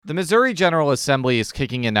The Missouri General Assembly is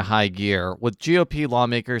kicking into high gear, with GOP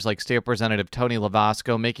lawmakers like State Representative Tony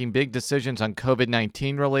Lovasco making big decisions on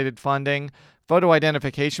COVID-19 related funding, photo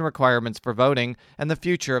identification requirements for voting, and the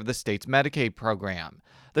future of the state's Medicaid program.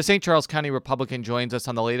 The St. Charles County Republican joins us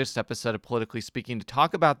on the latest episode of Politically Speaking to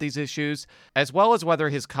talk about these issues, as well as whether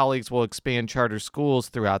his colleagues will expand charter schools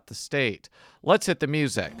throughout the state. Let's hit the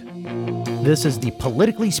music. This is the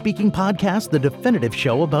Politically Speaking podcast, the definitive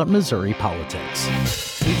show about Missouri politics.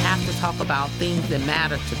 We have to talk about things that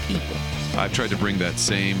matter to people. I've tried to bring that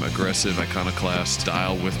same aggressive iconoclast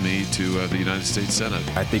style with me to the United States Senate.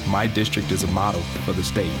 I think my district is a model for the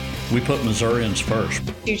state. We put Missourians first.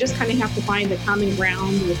 You just kind of have to find the common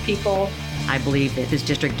ground with people. I believe that this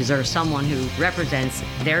district deserves someone who represents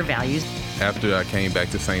their values. After I came back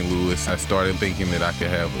to St. Louis, I started thinking that I could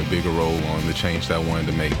have a bigger role on the change that I wanted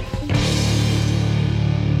to make.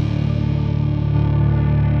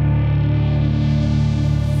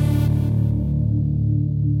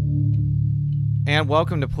 And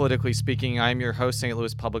welcome to Politically Speaking. I'm your host, St.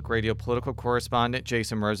 Louis Public Radio political correspondent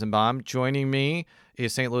Jason Rosenbaum. Joining me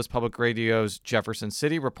is St. Louis Public Radio's Jefferson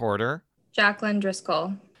City reporter, Jacqueline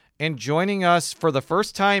Driscoll. And joining us for the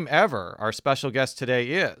first time ever, our special guest today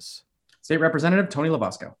is State Representative Tony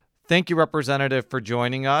Lovasco. Thank you, Representative, for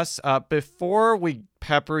joining us. Before we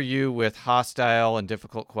pepper you with hostile and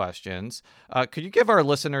difficult questions, could you give our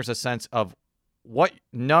listeners a sense of what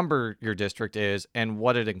number your district is and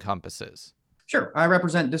what it encompasses? Sure. I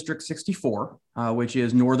represent District 64, which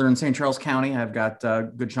is northern St. Charles County. I've got a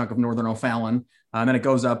good chunk of northern O'Fallon. And then it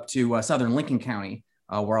goes up to southern Lincoln County,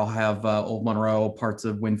 where I'll have Old Monroe, parts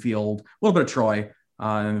of Winfield, a little bit of Troy,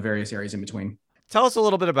 and the various areas in between. Tell us a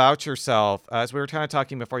little bit about yourself. As we were kind of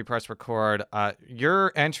talking before you press record,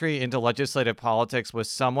 your entry into legislative politics was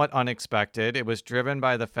somewhat unexpected. It was driven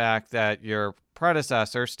by the fact that your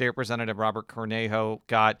predecessor, State Representative Robert Cornejo,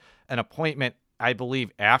 got an appointment, I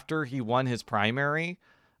believe, after he won his primary.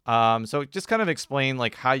 So just kind of explain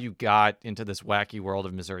how you got into this wacky world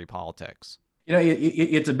of Missouri politics. You know,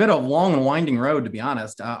 it's a bit of a long and winding road, to be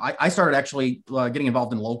honest. I started actually getting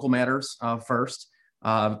involved in local matters first.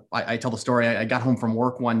 I tell the story. I got home from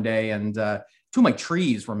work one day and two of my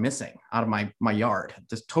trees were missing out of my yard,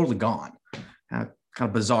 just totally gone. Kind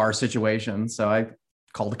of bizarre situation. So I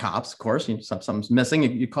called the cops, of course. Something's missing.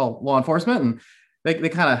 You call law enforcement, and they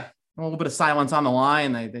kind of, a little bit of silence on the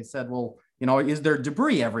line. They said, well, is there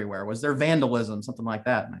debris everywhere? Was there vandalism, something like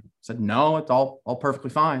that? And I said, no, it's all perfectly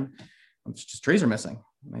fine. It's just trees are missing.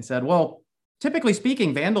 And they said, well, typically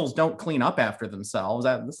speaking, vandals don't clean up after themselves.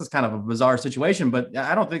 This is kind of a bizarre situation, but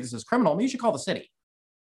I don't think this is criminal. You should call the city.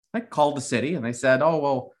 I called the city and they said, oh,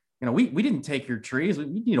 well, we didn't take your trees. We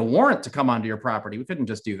need a warrant to come onto your property. We couldn't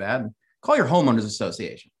just do that. And call your homeowners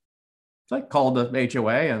association. So I called the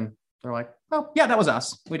HOA and they're like, oh, yeah, that was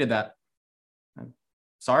us. We did that. I'm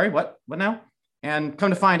sorry, what now? And come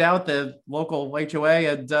to find out, the local HOA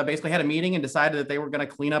had basically had a meeting and decided that they were going to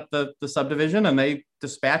clean up the subdivision, and they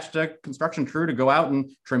dispatched a construction crew to go out and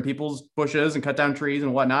trim people's bushes and cut down trees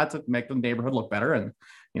and whatnot to make the neighborhood look better. And,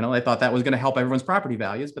 they thought that was going to help everyone's property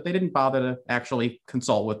values, but they didn't bother to actually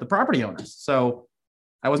consult with the property owners. So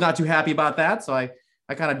I was not too happy about that. So I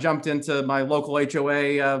kind of jumped into my local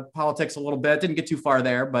HOA politics a little bit, didn't get too far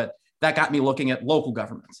there, but that got me looking at local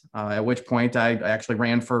governments, at which point I actually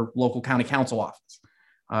ran for local county council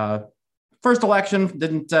office. First election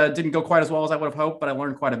didn't go quite as well as I would have hoped, but I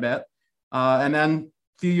learned quite a bit. And then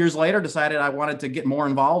a few years later, decided I wanted to get more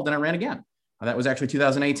involved, and I ran again. That was actually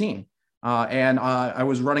 2018. And I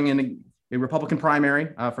was running in a Republican primary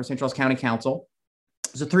for St. Charles County Council.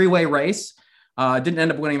 It was a three-way race. Didn't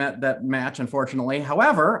end up winning that match, unfortunately.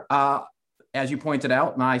 However, as you pointed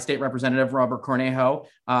out, my state representative, Robert Cornejo,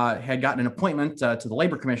 had gotten an appointment to the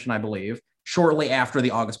Labor Commission, I believe, shortly after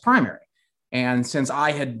the August primary. And since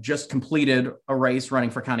I had just completed a race running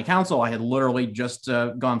for county council, I had literally just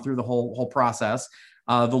gone through the whole process.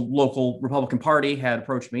 The local Republican Party had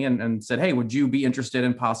approached me and said, hey, would you be interested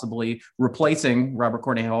in possibly replacing Robert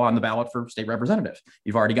Cornejo on the ballot for state representative?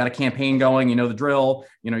 You've already got a campaign going, you know the drill,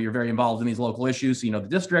 you're very involved in these local issues, so you know the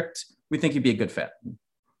district. We think you'd be a good fit.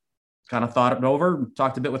 Kind of thought it over,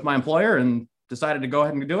 talked a bit with my employer, and decided to go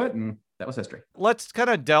ahead and do it, and that was history. Let's kind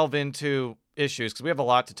of delve into issues because we have a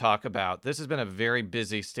lot to talk about. This has been a very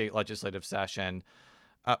busy state legislative session.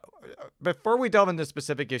 Before we delve into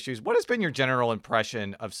specific issues, what has been your general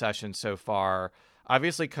impression of session so far?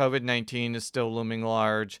 Obviously, COVID-19 is still looming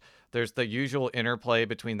large. There's the usual interplay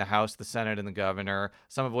between the House, the Senate, and the governor,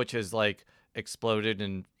 some of which has exploded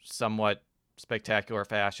in somewhat spectacular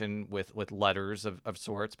fashion with letters of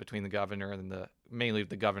sorts between the governor and mainly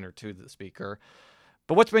the governor to the speaker.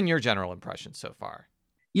 But what's been your general impression so far?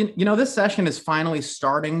 This session is finally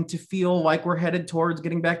starting to feel like we're headed towards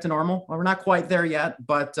getting back to normal. Well, we're not quite there yet,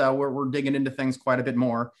 but we're digging into things quite a bit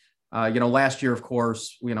more. Last year, of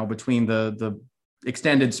course, between the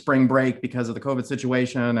extended spring break because of the COVID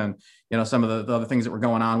situation and, some of the other things that were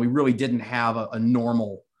going on, we really didn't have a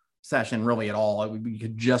normal session really at all. We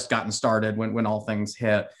had just gotten started when all things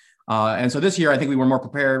hit. And so this year, I think we were more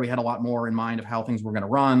prepared. We had a lot more in mind of how things were going to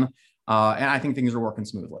run. And I think things are working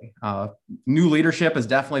smoothly. New leadership has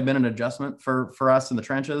definitely been an adjustment for us in the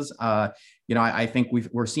trenches. I think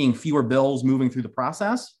we're seeing fewer bills moving through the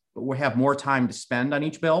process, but we have more time to spend on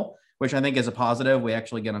each bill, which I think is a positive. We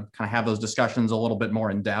actually going to kind of have those discussions a little bit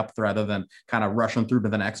more in depth rather than kind of rushing through to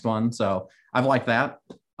the next one. So I've liked that.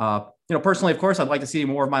 Personally, of course, I'd like to see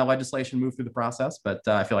more of my legislation move through the process, but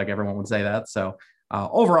I feel like everyone would say that. So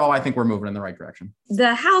overall, I think we're moving in the right direction.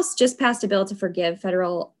 The House just passed a bill to forgive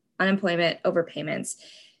federal unemployment overpayments.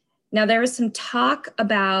 Now, there was some talk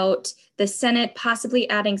about the Senate possibly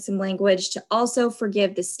adding some language to also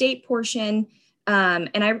forgive the state portion.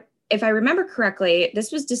 If I remember correctly,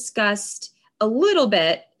 this was discussed a little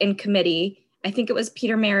bit in committee. I think it was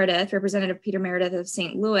Representative Peter Meredith of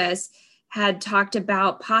St. Louis had talked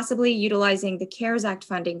about possibly utilizing the CARES Act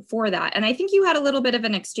funding for that. And I think you had a little bit of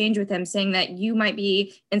an exchange with him saying that you might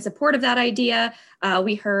be in support of that idea.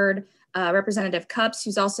 We heard Representative Cups,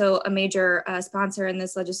 who's also a major sponsor in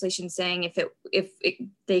this legislation, saying if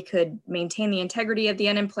they could maintain the integrity of the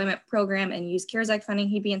unemployment program and use CARES Act funding,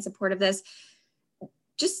 he'd be in support of this.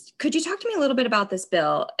 Just could you talk to me a little bit about this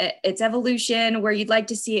bill, its evolution, where you'd like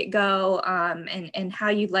to see it go, and how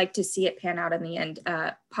you'd like to see it pan out in the end,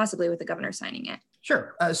 possibly with the governor signing it?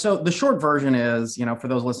 Sure. So the short version is, for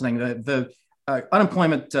those listening, the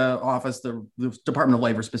unemployment office, the Department of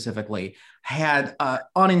Labor specifically, had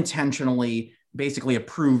unintentionally basically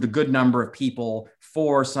approved a good number of people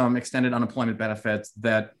for some extended unemployment benefits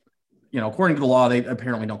that, according to the law, they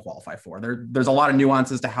apparently don't qualify for. There's a lot of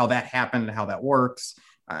nuances to how that happened and how that works.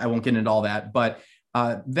 I won't get into all that, but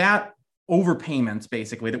that overpayments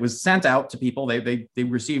basically that was sent out to people. They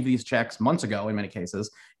received these checks months ago in many cases,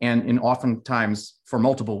 and oftentimes for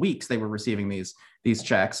multiple weeks they were receiving these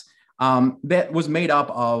checks. That was made up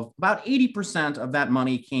of about 80% of that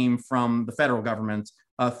money came from the federal government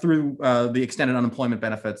through the extended unemployment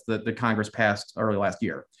benefits that the Congress passed early last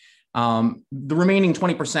year. The remaining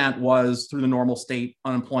 20% was through the normal state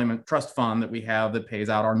unemployment trust fund that we have that pays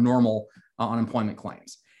out our normal unemployment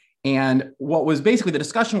claims. And what was basically the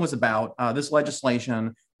discussion was about this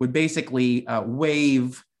legislation would basically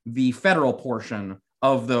waive the federal portion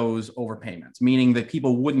of those overpayments, meaning that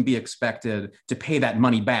people wouldn't be expected to pay that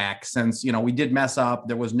money back since, we did mess up.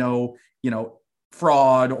 There was no,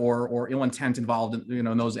 fraud or ill intent involved in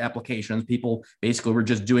those applications. People basically were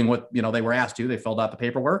just doing what, they were asked to. They filled out the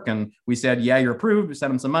paperwork and we said, yeah, you're approved. We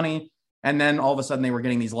sent them some money. And then all of a sudden they were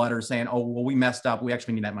getting these letters saying, oh, well, we messed up. We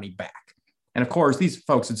actually need that money back. And of course, these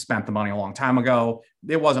folks had spent the money a long time ago.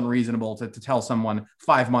 It wasn't reasonable to tell someone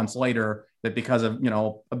 5 months later that because of,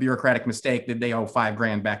 a bureaucratic mistake that they owe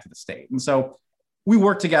 $5,000 back to the state. And so we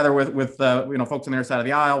worked together with folks on their side of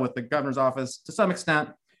the aisle, with the governor's office to some extent.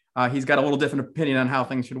 He's got a little different opinion on how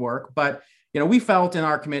things should work. But, we felt in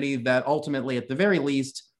our committee that ultimately, at the very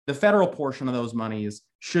least, the federal portion of those monies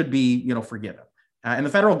should be, forgiven. And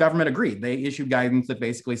the federal government agreed. They issued guidance that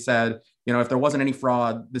basically said, if there wasn't any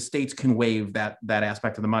fraud, the states can waive that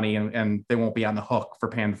aspect of the money and they won't be on the hook for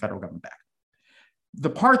paying the federal government back. The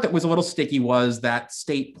part that was a little sticky was that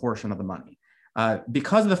state portion of the money.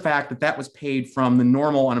 Because of the fact that was paid from the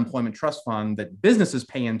normal unemployment trust fund that businesses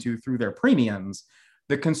pay into through their premiums,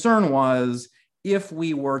 the concern was if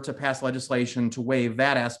we were to pass legislation to waive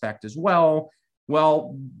that aspect as well,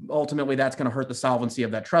 ultimately that's going to hurt the solvency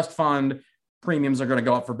of that trust fund. Premiums are going to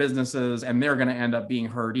go up for businesses and they're going to end up being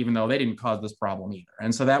hurt even though they didn't cause this problem either.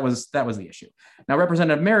 And so that was the issue. Now,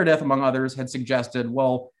 Representative Meredith, among others, had suggested,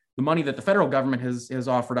 well, the money that the federal government has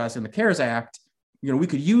offered us in the CARES Act, we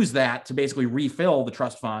could use that to basically refill the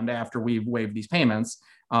trust fund after we've waived these payments,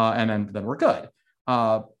 and then we're good.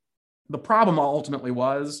 The problem ultimately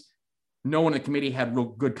was no one in the committee had real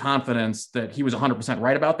good confidence that he was 100%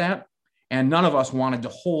 right about that. And none of us wanted to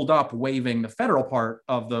hold up waiving the federal part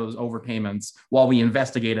of those overpayments while we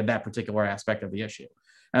investigated that particular aspect of the issue.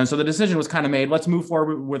 And so the decision was kind of made, let's move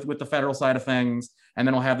forward with the federal side of things, and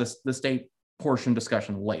then we'll have the state portion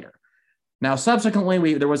discussion later. Now,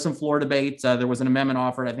 subsequently, there was some floor debate. There was an amendment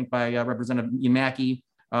offered, I think, by Representative Ian Mackey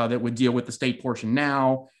that would deal with the state portion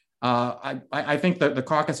now. I think that the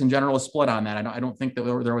caucus in general is split on that. I don't think that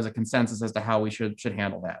there was a consensus as to how we should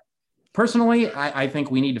handle that. Personally, I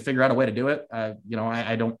think we need to figure out a way to do it.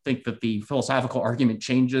 I don't think that the philosophical argument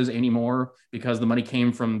changes anymore because the money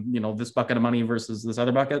came from, this bucket of money versus this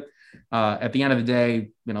other bucket. At the end of the day,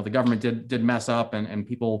 the government did mess up, and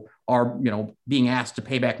people are, being asked to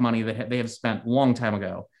pay back money that they have spent a long time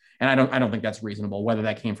ago. And I don't think that's reasonable, whether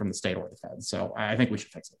that came from the state or the Fed. So I think we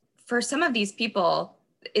should fix it. For some of these people,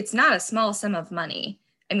 it's not a small sum of money.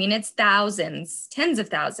 I mean, it's thousands, tens of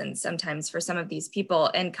thousands sometimes for some of these people,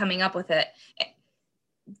 and coming up with it,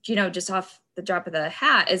 just off the drop of the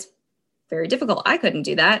hat is very difficult. I couldn't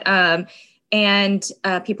do that. And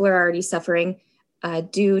people are already suffering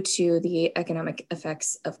due to the economic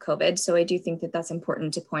effects of COVID. So I do think that that's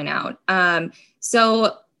important to point out.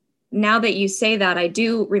 So now that you say that, I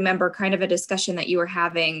do remember kind of a discussion that you were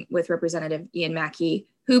having with Representative Ian Mackey,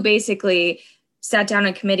 who basically sat down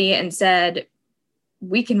in committee and said,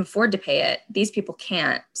 we can afford to pay it. These people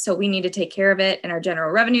can't. So we need to take care of it in our general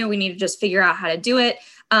revenue. We need to just figure out how to do it.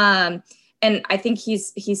 And I think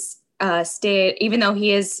he's stayed, even though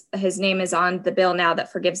his name is on the bill now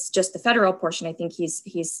that forgives just the federal portion, I think he's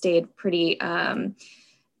stayed pretty strong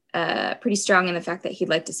in the fact that he'd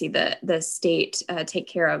like to see the state take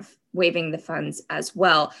care of waiving the funds as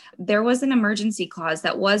well. There was an emergency clause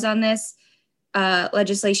that was on this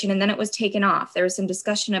legislation, and then it was taken off. There was some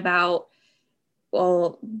discussion about,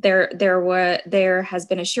 well, there has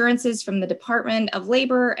been assurances from the Department of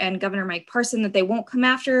Labor and Governor Mike Parson that they won't come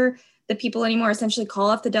after the people anymore, essentially call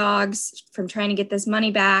off the dogs from trying to get this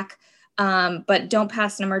money back, but don't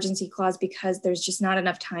pass an emergency clause because there's just not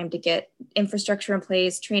enough time to get infrastructure in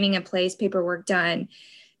place, training in place, paperwork done.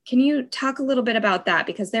 Can you talk a little bit about that?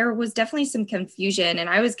 Because there was definitely some confusion, and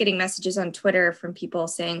I was getting messages on Twitter from people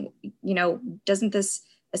saying, doesn't this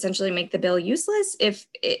essentially make the bill useless if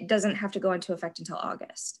it doesn't have to go into effect until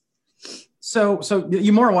August? So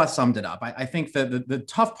you more or less summed it up. I think that the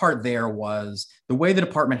tough part there was the way the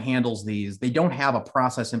department handles these. They don't have a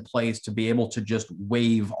process in place to be able to just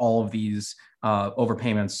waive all of these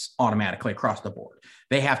overpayments automatically across the board.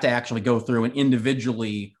 They have to actually go through and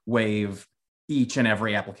individually waive each and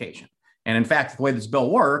every application. And in fact, the way this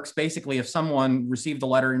bill works, basically, if someone received a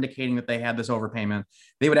letter indicating that they had this overpayment,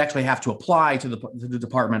 they would actually have to apply to the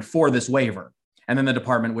department for this waiver. And then the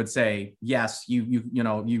department would say, yes,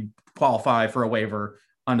 you qualify for a waiver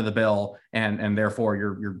under the bill, and therefore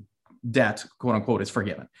your debt, quote unquote, is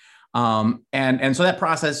forgiven. And so that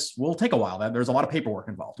process will take a while. There's a lot of paperwork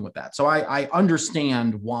involved with that. So I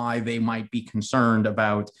understand why they might be concerned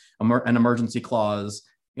about an emergency clause,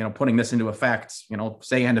 putting this into effect,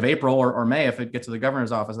 say end of April or May, if it gets to the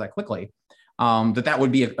governor's office that quickly, that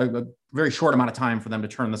would be a very short amount of time for them to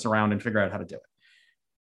turn this around and figure out how to do it.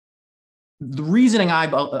 The reasoning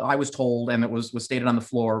I was told, and it was stated on the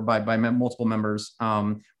floor by multiple members,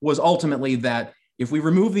 was ultimately that if we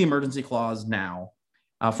remove the emergency clause now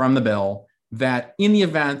from the bill, that in the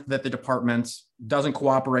event that the department doesn't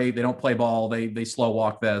cooperate, they don't play ball, they slow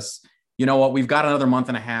walk this, you know what, we've got another month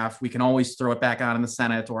and a half. We can always throw it back on in the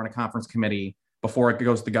Senate or in a conference committee before it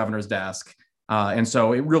goes to the governor's desk. And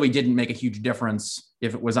so it really didn't make a huge difference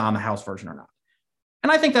if it was on the House version or not.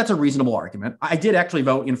 And I think that's a reasonable argument. I did actually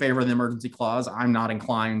vote in favor of the emergency clause. I'm not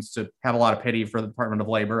inclined to have a lot of pity for the Department of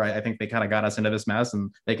Labor. I think they kind of got us into this mess,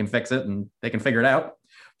 and they can fix it and they can figure it out.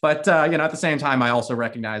 But at the same time, I also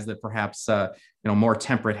recognize that perhaps more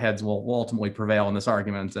temperate heads will ultimately prevail in this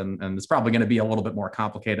argument, and it's probably going to be a little bit more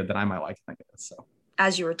complicated than I might like to think it is. So,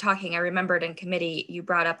 as you were talking, I remembered in committee you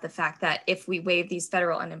brought up the fact that if we waive these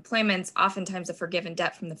federal unemployments, oftentimes a forgiven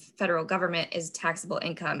debt from the federal government is taxable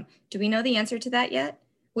income. Do we know the answer to that yet?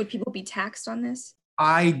 Would people be taxed on this?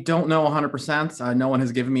 I don't know 100%. No one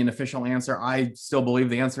has given me an official answer. I still believe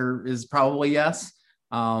the answer is probably yes,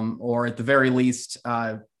 or at the very least,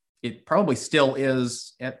 it probably still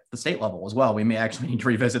is at the state level as well. We may actually need to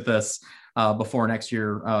revisit this before next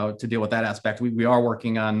year to deal with that aspect. We are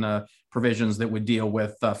working on provisions that would deal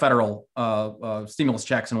with federal stimulus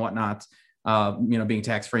checks and whatnot, being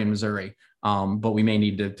tax-free in Missouri. But we may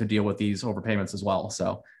need to deal with these overpayments as well.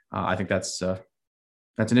 So I think that's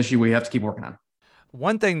an issue we have to keep working on.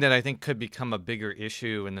 One thing that I think could become a bigger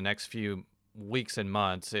issue in the next few weeks and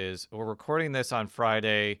months is we're recording this on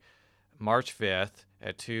Friday, March 5th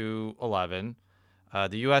at 2:11.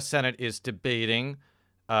 The U.S. Senate is debating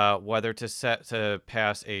whether to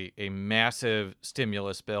pass a massive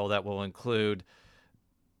stimulus bill that will include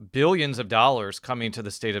billions of dollars coming to the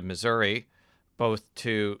state of Missouri, both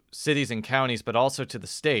to cities and counties, but also to the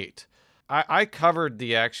state. I covered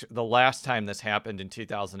the last time this happened in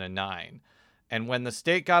 2009. And when the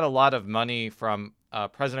state got a lot of money from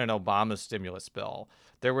President Obama's stimulus bill,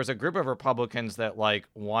 there was a group of Republicans that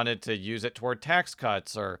wanted to use it toward tax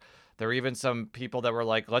cuts, or There were even some people that were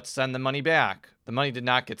like, let's send the money back. The money did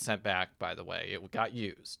not get sent back, by the way. It got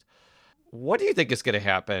used. What do you think is going to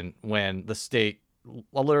happen when the state,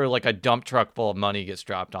 literally like a dump truck full of money gets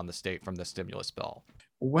dropped on the state from the stimulus bill?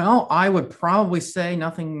 Well, I would probably say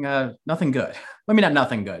nothing good. I mean, not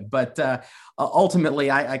nothing good, but ultimately,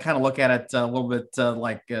 I kind of look at it a little bit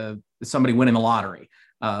like somebody winning the lottery.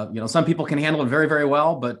 Some people can handle it very, very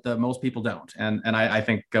well, but most people don't. And I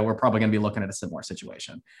think we're probably going to be looking at a similar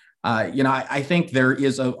situation. I think there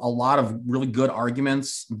is a lot of really good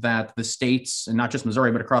arguments that the states, and not just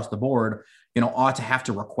Missouri, but across the board, ought to have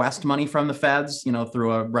to request money from the feds,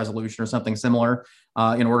 through a resolution or something similar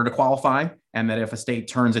in order to qualify. And that if a state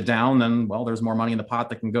turns it down, then, well, there's more money in the pot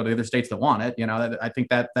that can go to the other states that want it. I think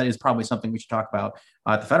that is probably something we should talk about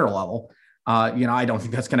at the federal level. I don't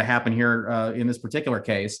think that's going to happen here in this particular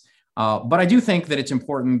case. But I do think that it's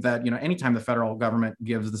important that, anytime the federal government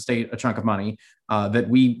gives the state a chunk of money, that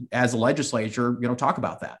we as a legislature, talk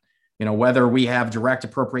about that. Whether we have direct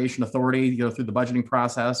appropriation authority, through the budgeting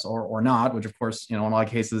process or not, which of course, in a lot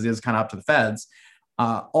of cases is kind of up to the feds.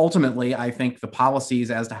 Ultimately, I think the policies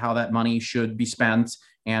as to how that money should be spent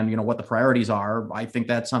and, what the priorities are, I think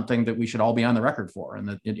that's something that we should all be on the record for. And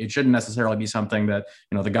that it shouldn't necessarily be something that,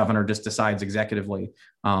 the governor just decides executively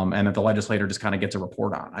and that the legislator just kind of gets a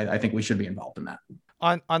report on. I think we should be involved in that.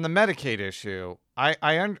 On the Medicaid issue, I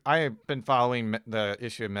have been following the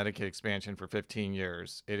issue of Medicaid expansion for 15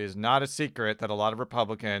 years. It is not a secret that a lot of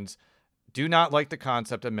Republicans do not like the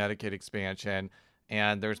concept of Medicaid expansion.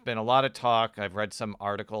 And there's been a lot of talk. I've read some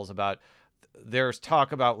articles about, there's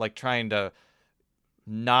talk about like trying to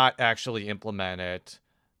not actually implement it,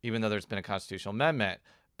 even though there's been a constitutional amendment.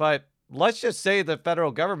 But let's just say the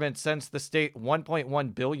federal government sends the state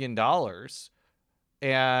 $1.1 billion,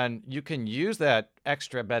 and you can use that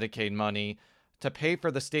extra Medicaid money to pay for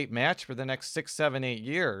the state match for the next 6, 7, 8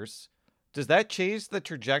 years. Does that change the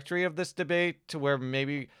trajectory of this debate to where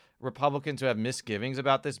maybe Republicans who have misgivings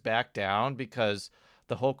about this back down because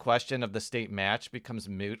the whole question of the state match becomes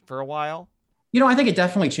moot for a while? I think it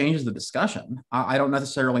definitely changes the discussion. I don't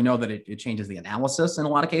necessarily know that it changes the analysis in a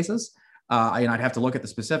lot of cases. I'd have to look at the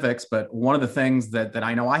specifics, but one of the things that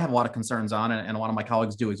I know I have a lot of concerns on, and a lot of my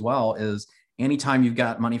colleagues do as well, is anytime you've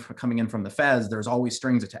got money coming in from the feds, there's always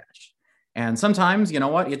strings attached. And sometimes,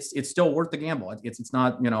 it's still worth the gamble. It's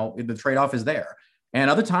not, the trade-off is there. And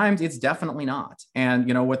other times it's definitely not. And,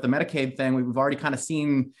 with the Medicaid thing, we've already kind of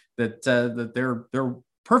seen that they're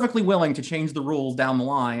perfectly willing to change the rules down the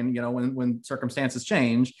line, when circumstances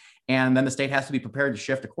change, and then the state has to be prepared to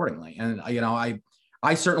shift accordingly. And,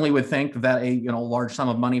 I certainly would think that a large sum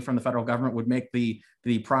of money from the federal government would make the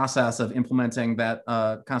process of implementing that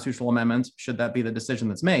constitutional amendment, should that be the decision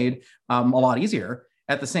that's made, a lot easier.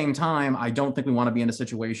 At the same time, I don't think we want to be in a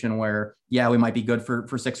situation where, we might be good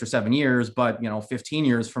for 6 or 7 years, but 15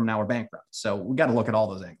 years from now we're bankrupt. So we got to look at all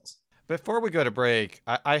those angles. Before we go to break,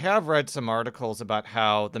 I have read some articles about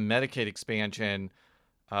how the Medicaid expansion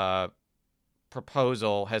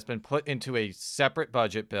proposal has been put into a separate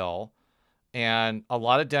budget bill. And a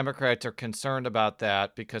lot of Democrats are concerned about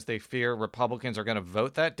that because they fear Republicans are going to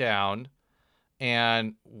vote that down.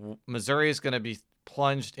 And Missouri is going to be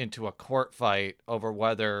plunged into a court fight over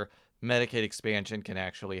whether Medicaid expansion can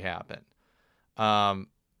actually happen.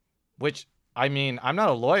 Which, I mean, I'm not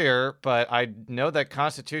a lawyer, but I know that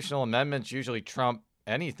constitutional amendments usually trump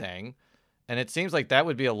anything. And it seems like that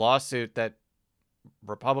would be a lawsuit that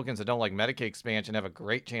Republicans that don't like Medicaid expansion have a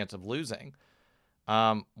great chance of losing.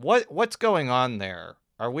 What's going on there?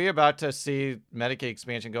 Are we about to see Medicaid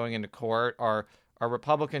expansion going into court? Or are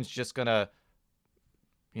Republicans just going to,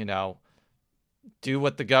 do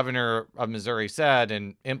what the governor of Missouri said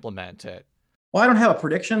and implement it? Well, I don't have a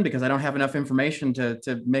prediction because I don't have enough information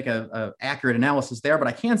to make a accurate analysis there. But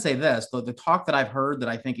I can say this, the talk that I've heard that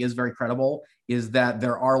I think is very credible is that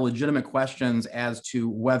there are legitimate questions as to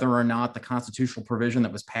whether or not the constitutional provision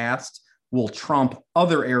that was passed will trump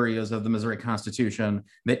other areas of the Missouri Constitution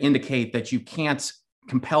that indicate that you can't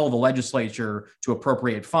compel the legislature to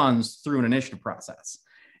appropriate funds through an initiative process.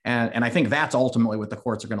 And I think that's ultimately what the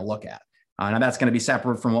courts are going to look at. Now that's going to be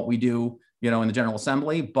separate from what we do, in the General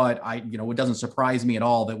Assembly, but it doesn't surprise me at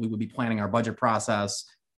all that we would be planning our budget process,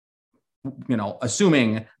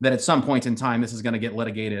 assuming that at some point in time, this is going to get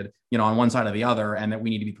litigated, on one side or the other, and that we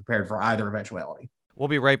need to be prepared for either eventuality. We'll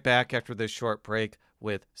be right back after this short break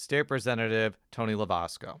with State Representative Tony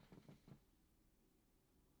LaVasco.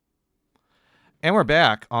 And we're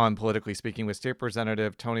back on Politically Speaking with State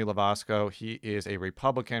Representative Tony LaVasco. He is a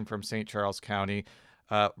Republican from St. Charles County.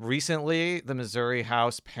 Recently, the Missouri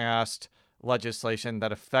House passed legislation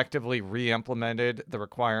that effectively re-implemented the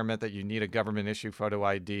requirement that you need a government-issued photo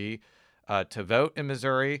ID to vote in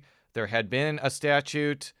Missouri. There had been a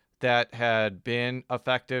statute that had been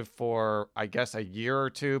effective for, I guess, a year or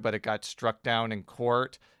two, but it got struck down in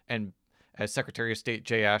court, and as Secretary of State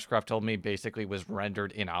Jay Ashcroft told me, basically was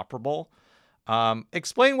rendered inoperable.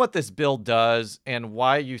 Explain what this bill does and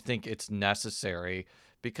why you think it's necessary,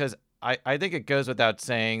 because I think it goes without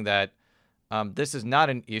saying that this is not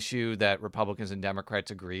an issue that Republicans and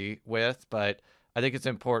Democrats agree with, but I think it's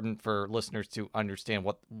important for listeners to understand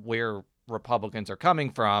where Republicans are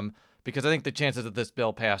coming from, because I think the chances of this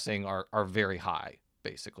bill passing are very high,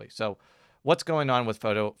 basically. So what's going on with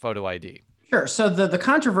photo ID? Sure. So the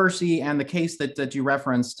controversy and the case that you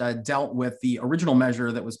referenced dealt with the original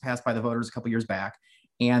measure that was passed by the voters a couple years back.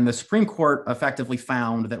 And the Supreme Court effectively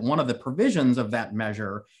found that one of the provisions of that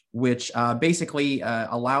measure, which basically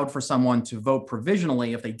allowed for someone to vote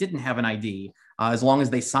provisionally if they didn't have an ID, as long as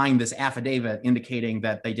they signed this affidavit indicating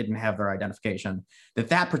that they didn't have their identification,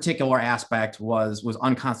 that particular aspect was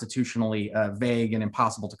unconstitutionally vague and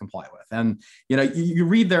impossible to comply with. And you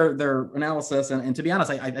read their analysis, and to be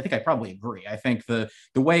honest, I think I probably agree. I think the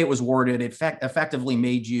way it was worded, it effectively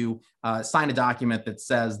made you sign a document that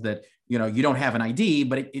says that you don't have an ID,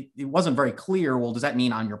 but it wasn't very clear. Well, does that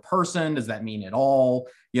mean on your person? Does that mean at all?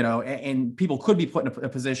 And people could be put in a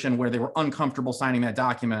position where they were uncomfortable signing that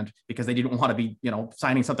document because they didn't want to be,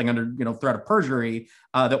 signing something under, threat of perjury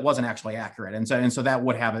that wasn't actually accurate. And so that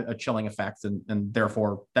would have a chilling effect, and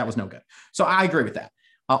therefore that was no good. So I agree with that.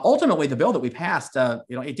 Ultimately, the bill that we passed,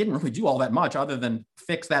 it didn't really do all that much other than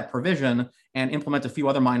fix that provision and implement a few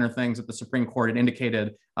other minor things that the Supreme Court had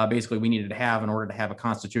indicated basically we needed to have in order to have a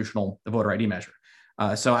constitutional voter ID measure.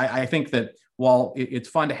 So I think that while it's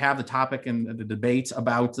fun to have the topic and the debate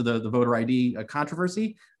about the voter ID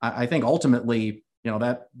controversy, I think ultimately,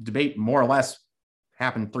 that debate more or less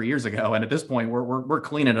happened 3 years ago. And at this point, we're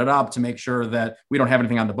cleaning it up to make sure that we don't have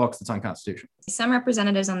anything on the books that's unconstitutional. Some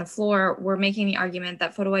representatives on the floor were making the argument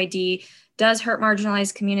that photo ID does hurt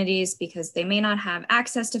marginalized communities because they may not have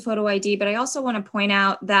access to photo ID. But I also want to point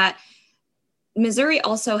out that Missouri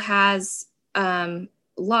also has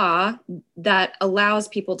law that allows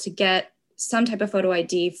people to get some type of photo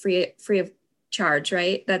ID free of charge,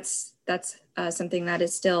 right? That's something that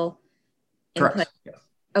is still in Correct. place. Yes.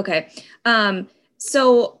 Okay.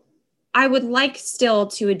 So I would like still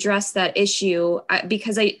to address that issue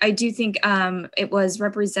because I do think it was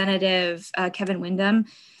Representative Kevin Windham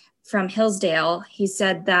from Hillsdale. He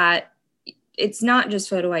said that it's not just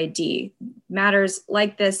photo ID. Matters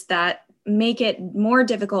like this that make it more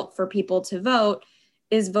difficult for people to vote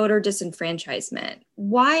is voter disenfranchisement.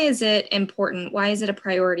 Why is it important? Why is it a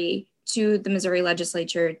priority to the Missouri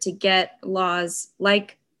legislature to get laws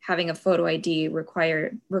like having a photo ID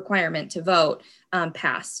requirement to vote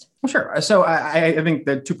passed? Well, sure. So I think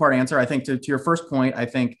the two-part answer, I think to your first point, I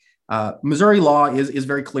think Missouri law is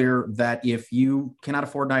very clear that if you cannot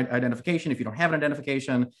afford an identification, if you don't have an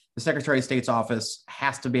identification, the Secretary of State's office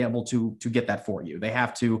has to be able to get that for you. They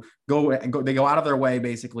have to they go out of their way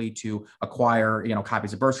basically to acquire,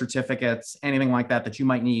 copies of birth certificates, anything like that you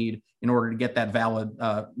might need in order to get that valid,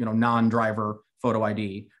 non-driver photo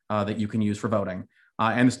ID that you can use for voting.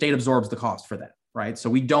 And the state absorbs the cost for that, right? So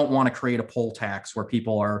we don't want to create a poll tax where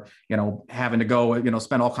people are, having to go,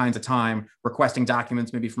 spend all kinds of time requesting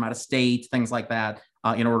documents, maybe from out of state, things like that,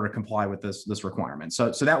 in order to comply with this requirement.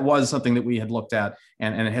 So that was something that we had looked at,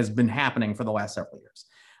 and it has been happening for the last several years.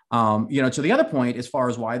 To the other point, as far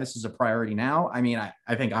as why this is a priority now, I mean,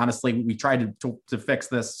 I think honestly, we tried to fix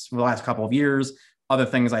this for the last couple of years. Other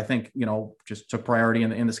things I think, just took priority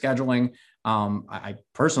in the scheduling. I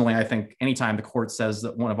personally, I think anytime the court says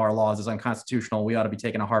that one of our laws is unconstitutional, we ought to be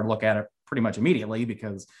taking a hard look at it pretty much immediately,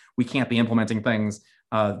 because we can't be implementing things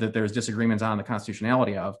that there's disagreements on the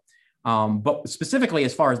constitutionality of. But specifically,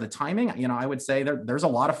 as far as the timing, I would say there's a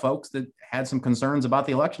lot of folks that had some concerns about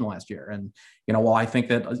the election last year. And, while I think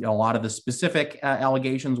that a lot of the specific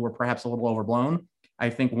allegations were perhaps a little overblown, I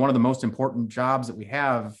think one of the most important jobs that we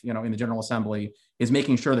have, in the General Assembly is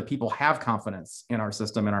making sure that people have confidence in our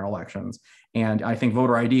system and our elections. And I think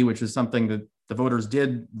voter ID, which is something that the voters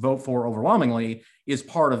did vote for overwhelmingly, is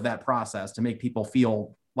part of that process to make people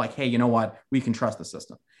feel like, hey, you know what, we can trust the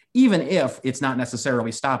system, even if it's not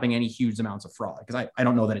necessarily stopping any huge amounts of fraud, because I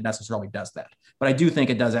don't know that it necessarily does that. But I do think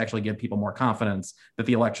it does actually give people more confidence that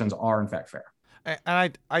the elections are in fact fair.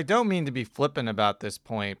 And I don't mean to be flippant about this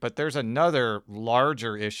point, but there's another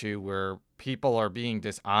larger issue where people are being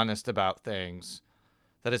dishonest about things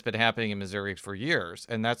that has been happening in Missouri for years,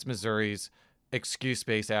 and that's Missouri's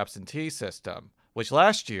excuse-based absentee system, which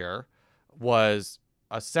last year was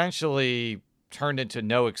essentially turned into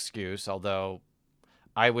no excuse, although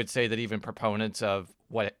I would say that even proponents of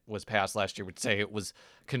what was passed last year would say it was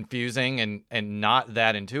confusing and not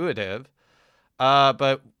that intuitive.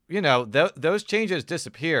 But, those changes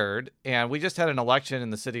disappeared, and we just had an election in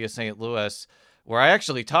the city of St. Louis where I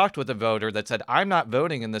actually talked with a voter that said, I'm not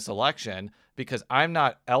voting in this election because I'm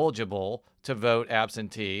not eligible to vote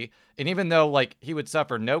absentee. And even though he would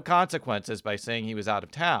suffer no consequences by saying he was out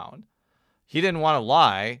of town, he didn't want to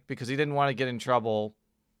lie because he didn't want to get in trouble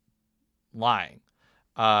lying.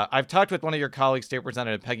 I've talked with one of your colleagues, State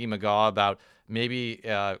Representative Peggy McGaugh, about maybe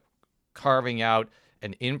carving out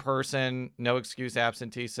an in-person no excuse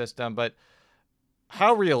absentee system. But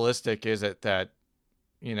how realistic is it that,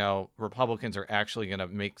 Republicans are actually going to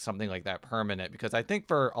make something like that permanent? Because I think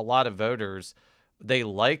for a lot of voters, they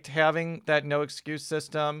liked having that no excuse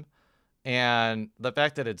system. And the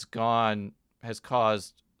fact that it's gone has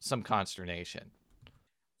caused some consternation.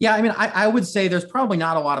 Yeah, I mean, I would say there's probably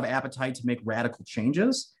not a lot of appetite to make radical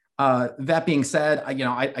changes. That being said,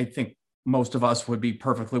 I think most of us would be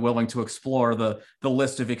perfectly willing to explore the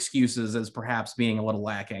list of excuses as perhaps being a little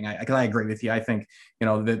lacking. I agree with you. I think,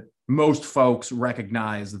 that most folks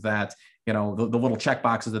recognize that, the little check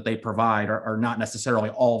boxes that they provide are not necessarily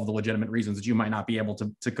all of the legitimate reasons that you might not be able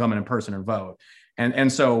to come in person and vote.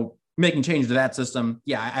 And so making change to that system,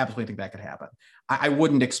 yeah, I absolutely think that could happen. I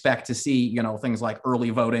wouldn't expect to see, things like early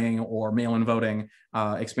voting or mail-in voting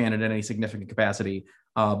expanded in any significant capacity.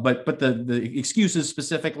 But the excuses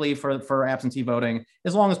specifically for absentee voting,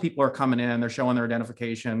 as long as people are coming in, they're showing their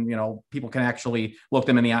identification, people can actually look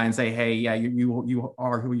them in the eye and say, hey, yeah, you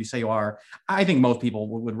are who you say you are. I think most people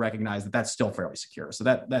would recognize that that's still fairly secure. So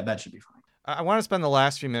that should be fine. I want to spend the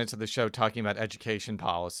last few minutes of the show talking about education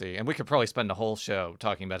policy, and we could probably spend the whole show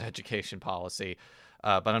talking about education policy.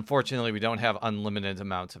 But unfortunately, we don't have unlimited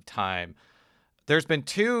amounts of time. There's been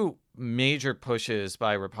two major pushes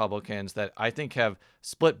by Republicans that I think have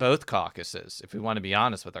split both caucuses, if we want to be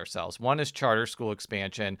honest with ourselves. One is charter school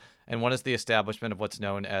expansion, and one is the establishment of what's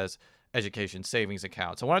known as education savings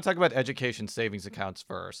accounts. I want to talk about education savings accounts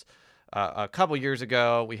first. A couple years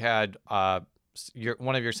ago, we had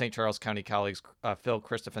one of your St. Charles County colleagues, Phil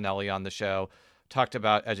Cristofanelli, on the show, talked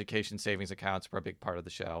about education savings accounts for a big part of the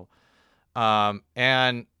show.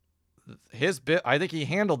 And his bill, I think he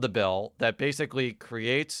handled the bill that basically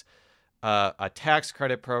creates a tax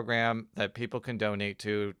credit program that people can donate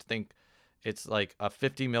to. Think it's like a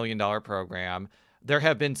 $50 million program. There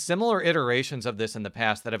have been similar iterations of this in the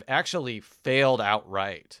past that have actually failed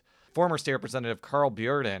outright. Former State Representative Carl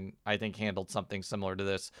Bearden, I think, handled something similar to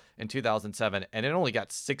this in 2007, and it only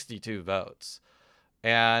got 62 votes.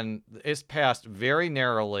 And it's passed very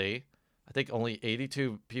narrowly. I think only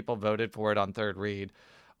 82 people voted for it on third read.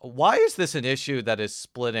 Why is this an issue that is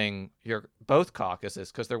splitting both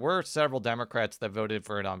caucuses? Because there were several Democrats that voted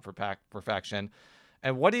for it on perfection.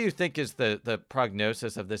 And what do you think is the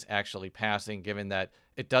prognosis of this actually passing, given that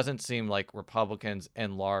it doesn't seem like Republicans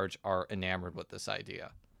in large are enamored with this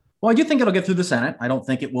idea? Well, I do think it'll get through the Senate. I don't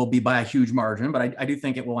think it will be by a huge margin, but I do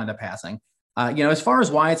think it will end up passing. As far as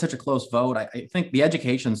why it's such a close vote, I think the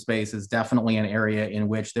education space is definitely an area in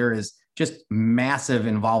which there is just massive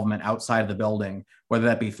involvement outside of the building, whether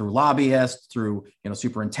that be through lobbyists, through,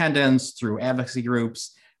 superintendents, through advocacy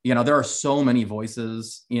groups. There are so many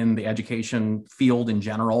voices in the education field in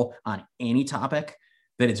general on any topic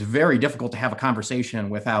that it's very difficult to have a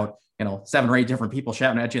conversation without, 7 or 8 different people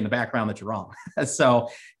shouting at you in the background that you're wrong. So,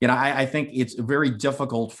 I think it's very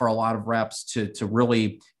difficult for a lot of reps to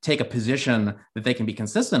really take a position that they can be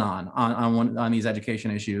consistent on these education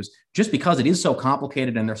issues, just because it is so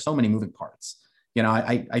complicated and there's so many moving parts.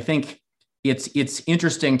 I think it's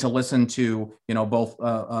interesting to listen to, both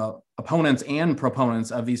opponents and proponents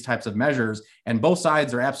of these types of measures, and both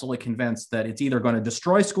sides are absolutely convinced that it's either going to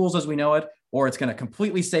destroy schools as we know it, or it's going to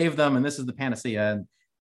completely save them, and this is the panacea. And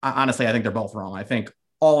honestly, I think they're both wrong. I think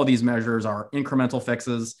all of these measures are incremental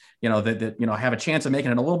fixes, that have a chance of making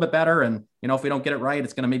it a little bit better. And, if we don't get it right,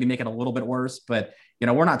 it's going to maybe make it a little bit worse. But,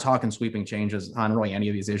 we're not talking sweeping changes on really any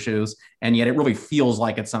of these issues. And yet it really feels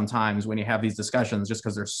like it sometimes when you have these discussions, just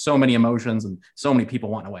because there's so many emotions and so many people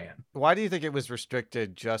wanting to weigh in. Why do you think it was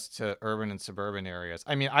restricted just to urban and suburban areas?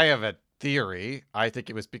 I mean, I have a theory. I think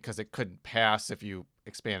it was because it couldn't pass if you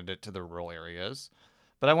expanded it to the rural areas.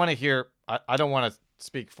 But I want to hear, I don't want to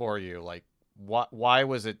speak for you. Like, why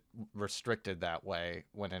was it restricted that way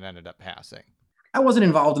when it ended up passing? I wasn't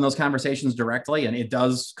involved in those conversations directly, and it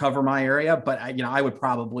does cover my area, but I would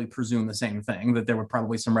probably presume the same thing, that there were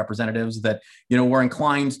probably some representatives that, were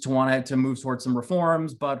inclined to want to move towards some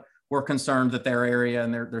reforms, but were concerned that their area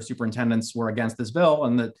and their superintendents were against this bill,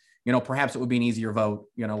 and that, perhaps it would be an easier vote,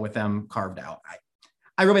 with them carved out.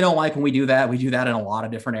 I really don't like when we do that. We do that in a lot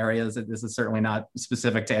of different areas. This is certainly not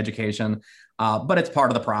specific to education, but it's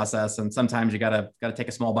part of the process. And sometimes you gotta take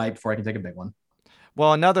a small bite before I can take a big one.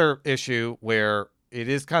 Well, another issue where it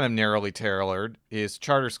is kind of narrowly tailored is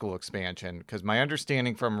charter school expansion, because my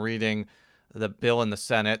understanding from reading the bill in the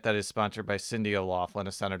Senate that is sponsored by Cindy O'Laughlin,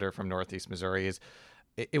 a senator from Northeast Missouri, is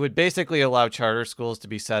it would basically allow charter schools to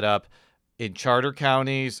be set up in charter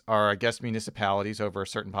counties or, I guess, municipalities over a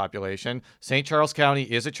certain population. St. Charles County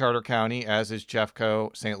is a charter county, as is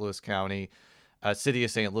Jeffco. St. Louis County, City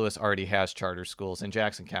of St. Louis already has charter schools in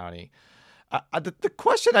Jackson County. The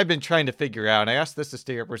question I've been trying to figure out, and I asked this to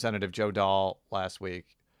State Representative Joe Dahl last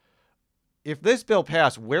week, if this bill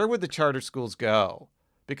passed, where would the charter schools go?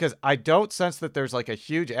 Because I don't sense that there's like a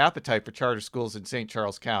huge appetite for charter schools in St.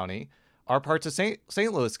 Charles County or parts of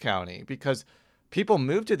St. Louis County, because people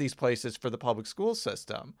move to these places for the public school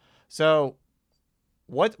system. So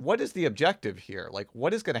what is the objective here? Like,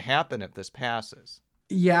 what is going to happen if this passes?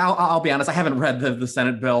 Yeah, I'll be honest. I haven't read the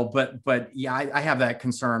Senate bill, but yeah, I have that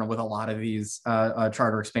concern with a lot of these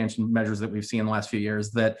charter expansion measures that we've seen in the last few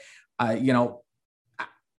years that,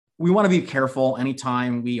 we want to be careful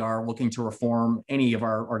anytime we are looking to reform any of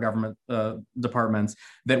our government departments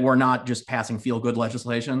that we're not just passing feel-good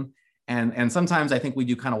legislation. And sometimes I think we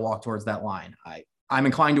do kind of walk towards that line. I'm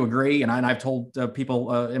inclined to agree, and I've told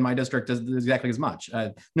people in my district exactly as much.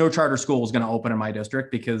 No charter school is going to open in my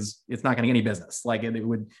district because it's not going to get any business. Like it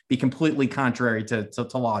would be completely contrary to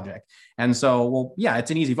logic. And so, well, yeah,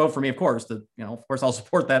 it's an easy vote for me, of course. Of course, I'll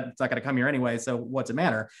support that. It's not going to come here anyway, so what's it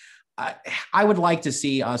matter? I would like to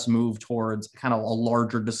see us move towards kind of a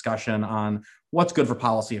larger discussion on what's good for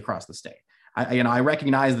policy across the state. I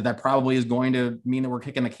recognize that probably is going to mean that we're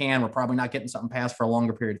kicking the can. We're probably not getting something passed for a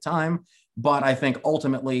longer period of time. But I think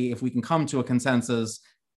ultimately, if we can come to a consensus,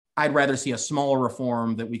 I'd rather see a smaller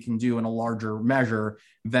reform that we can do in a larger measure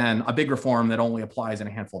than a big reform that only applies in a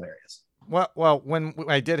handful of areas. Well, when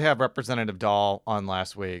I did have Representative Dahl on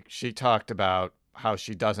last week, she talked about how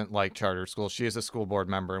she doesn't like charter schools. She is a school board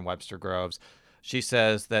member in Webster Groves. She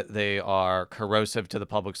says that they are corrosive to the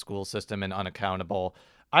public school system and unaccountable.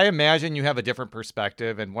 I imagine you have a different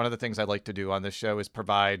perspective, and one of the things I like to do on this show is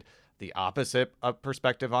provide the opposite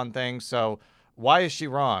perspective on things. So why is she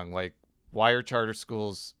wrong? Like, why are charter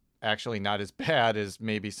schools actually not as bad as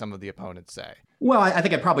maybe some of the opponents say? Well, I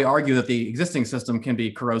think I'd probably argue that the existing system can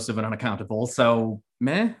be corrosive and unaccountable. So,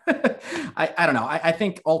 meh. I don't know. I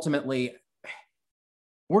think ultimately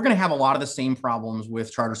we're going to have a lot of the same problems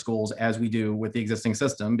with charter schools as we do with the existing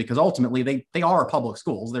system, because ultimately they are public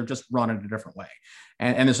schools. They're just run in a different way.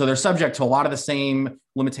 And so they're subject to a lot of the same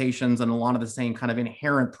limitations and a lot of the same kind of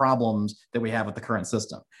inherent problems that we have with the current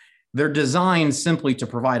system. They're designed simply to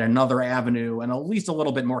provide another avenue and at least a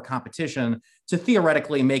little bit more competition to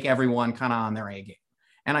theoretically make everyone kind of on their A game.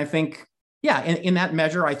 And I think, yeah, in that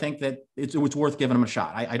measure, I think that it's worth giving them a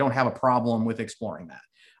shot. I don't have a problem with exploring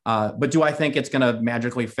that. But do I think it's going to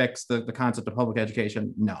magically fix the concept of public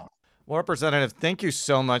education? No. Well, Representative, thank you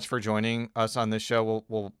so much for joining us on this show.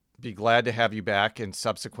 We'll be glad to have you back in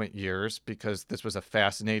subsequent years, because this was a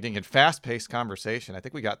fascinating and fast-paced conversation. I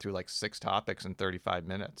think we got through like 6 topics in 35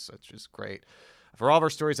 minutes, which is great. For all of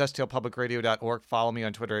our stories, stlpublicradio.org. Follow me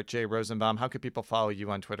on Twitter at Jay Rosenbaum. How could people follow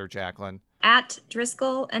you on Twitter, Jacqueline? At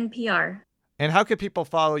Driscoll NPR. And how could people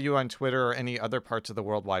follow you on Twitter or any other parts of the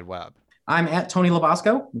World Wide Web? I'm at Tony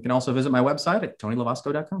Labasco. You can also visit my website at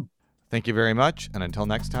tonylabasco.com. Thank you very much. And until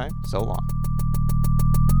next time, so long.